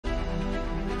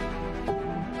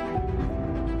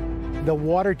The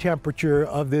water temperature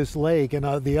of this lake and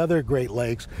of the other Great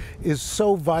Lakes is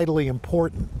so vitally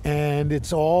important, and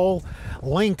it's all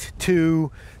linked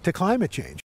to climate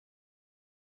change.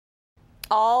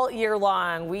 All year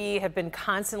long, we have been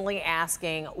constantly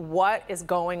asking what is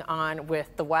going on with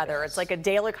the weather. It's like a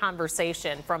daily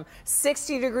conversation, from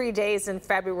 60-degree days in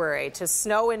February to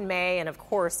snow in May, and of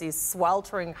course these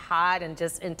sweltering hot and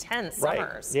just intense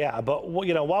summers. Yeah, but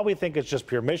you know, while we think it's just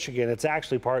pure Michigan, it's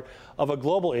actually part of a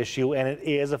global issue, and it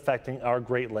is affecting our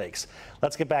Great Lakes.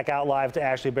 Let's get back out live to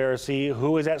Ashley Barassi,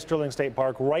 who is at Sterling State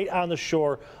Park right on the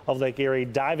shore of Lake Erie,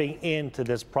 diving into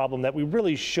this problem that we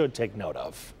really should take note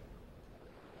of.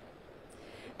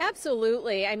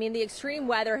 Absolutely. I mean, the extreme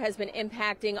weather has been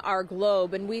impacting our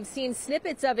globe, and we've seen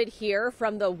snippets of it here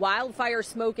from the wildfire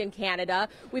smoke in Canada.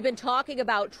 We've been talking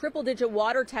about triple-digit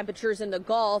water temperatures in the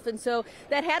Gulf, and so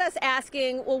that had us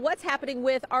asking, well, what's happening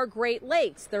with our Great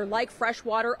Lakes? They're like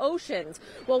freshwater oceans.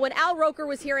 Well, when Al Roker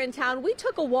was here in town, we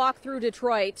took a walk through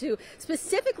Detroit to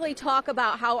specifically talk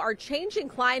about how our changing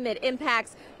climate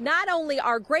impacts not only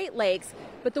our Great Lakes,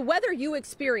 but the weather you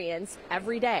experience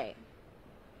every day.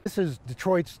 This is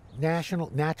Detroit's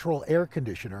natural air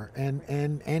conditioner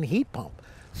and heat pump.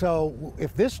 So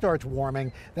if this starts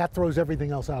warming, that throws everything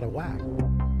else out of whack.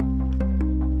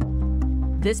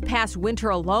 This past winter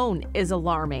alone is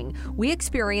alarming. We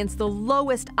experienced the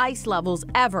lowest ice levels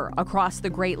ever across the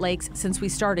Great Lakes since we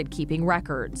started keeping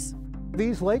records.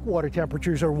 These lake water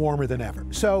temperatures are warmer than ever.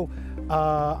 So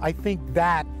I think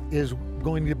that is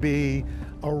going to be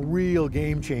a real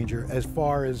game changer as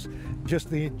far as just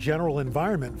the general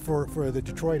environment for the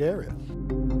Detroit area.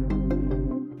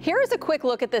 Here's a quick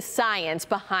look at the science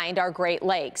behind our Great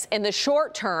Lakes. In the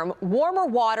short term, warmer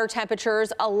water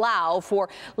temperatures allow for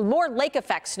more lake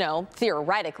effect snow,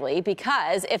 theoretically,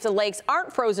 because if the lakes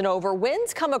aren't frozen over,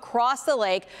 winds come across the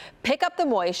lake, pick up the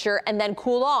moisture, and then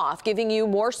cool off, giving you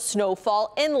more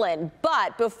snowfall inland.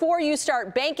 But before you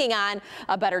start banking on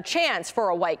a better chance for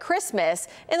a white Christmas,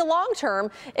 in the long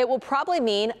term, it will probably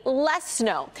mean less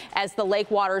snow. As the lake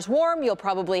waters warm, you'll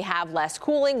probably have less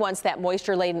cooling once that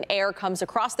moisture-laden air comes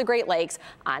across the Great Lakes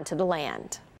onto the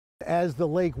land. As the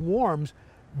lake warms,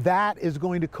 that is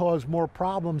going to cause more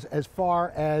problems as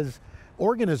far as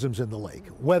organisms in the lake,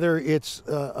 whether it's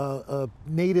a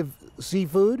native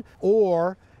seafood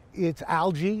or it's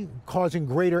algae, causing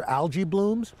greater algae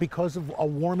blooms because of a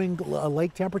warming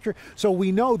lake temperature. So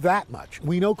we know that much.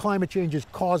 We know climate change is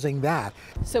causing that.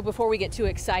 So before we get too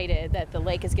excited that the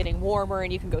lake is getting warmer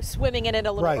and you can go swimming in it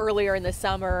a little earlier in the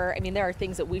summer, I mean, there are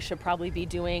things that we should probably be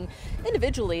doing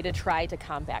individually to try to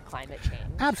combat climate change.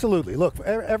 Absolutely. Look,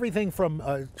 everything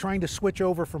from trying to switch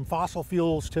over from fossil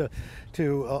fuels to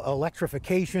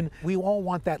electrification. We all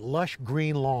want that lush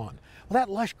green lawn. Well,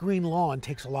 that lush green lawn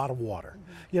takes a lot of water.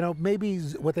 You know, maybe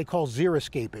what they call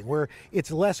xeriscaping, where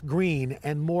it's less green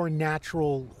and more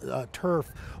natural turf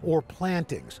or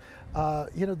plantings.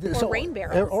 You know, or rain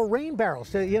barrels. Or rain barrels,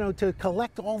 to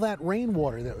collect all that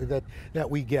rainwater that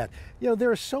we get. You know, there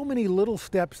are so many little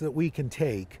steps that we can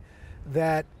take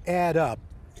that add up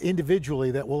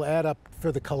individually, that will add up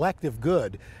for the collective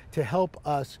good to help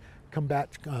us combat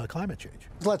climate change.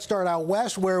 Let's start out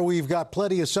west, where we've got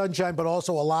plenty of sunshine, but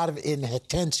also a lot of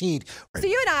intense heat. So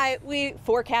you and I, we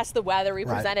forecast the weather, we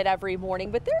present it every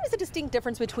morning, but there is a distinct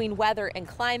difference between weather and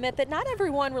climate that not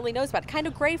everyone really knows about. Kind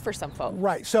of gray for some folks.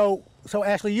 Right. So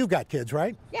Ashley, you've got kids,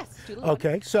 right? Yes.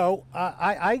 Okay. So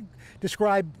I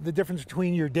describe the difference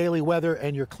between your daily weather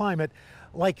and your climate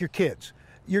like your kids.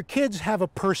 Your kids have a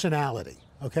personality.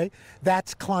 Okay.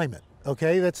 That's climate.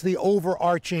 Okay. That's the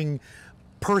overarching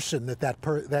person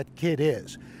that kid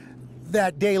is.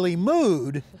 That daily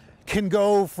mood can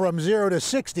go from 0 to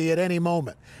 60 at any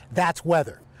moment. That's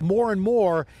weather. More and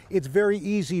more, it's very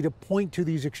easy to point to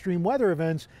these extreme weather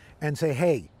events and say,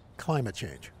 hey, climate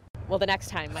change. Well, the next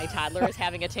time my toddler is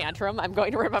having a tantrum, I'm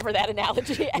going to remember that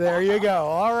analogy. There you go.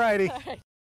 All righty.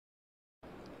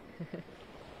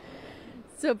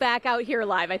 So back out here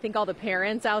live, I think all the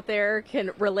parents out there can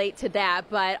relate to that,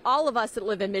 but all of us that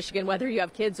live in Michigan, whether you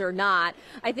have kids or not,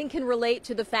 I think can relate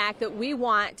to the fact that we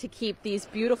want to keep these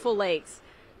beautiful lakes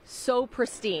so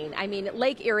pristine. I mean,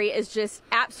 Lake Erie is just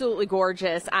absolutely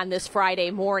gorgeous on this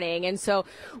Friday morning, and so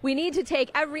we need to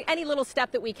take any little step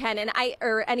that we can,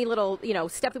 or any little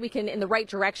step that we can in the right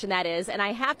direction, that is. And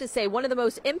I have to say, one of the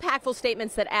most impactful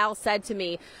statements that Al said to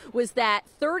me was that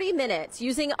 30 minutes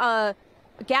using a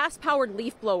gas-powered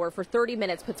leaf blower for 30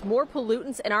 minutes puts more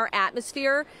pollutants in our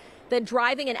atmosphere than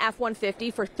driving an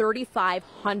F-150 for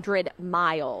 3,500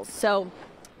 miles. So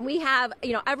we have,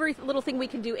 every little thing we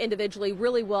can do individually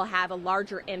really will have a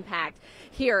larger impact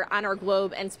here on our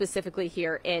globe, and specifically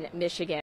here in Michigan.